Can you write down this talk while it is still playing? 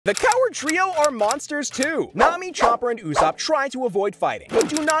The Coward Trio are monsters too. Nami, Chopper, and Usopp try to avoid fighting, but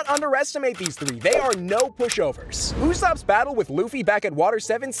do not underestimate these three. They are no pushovers. Usopp's battle with Luffy back at Water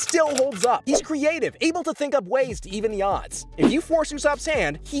 7 still holds up. He's creative, able to think up ways to even the odds. If you force Usopp's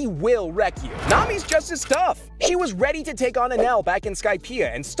hand, he will wreck you. Nami's just as tough. She was ready to take on Enel back in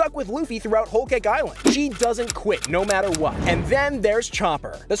Skypiea and stuck with Luffy throughout Whole Cake Island. She doesn't quit no matter what. And then there's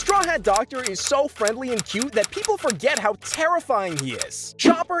Chopper. The Straw Hat Doctor is so friendly and cute that people forget how terrifying he is.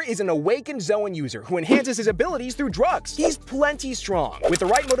 Chopper is an awakened Zoan user who enhances his abilities through drugs. He's plenty strong. With the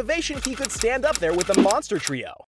right motivation, he could stand up there with the monster trio.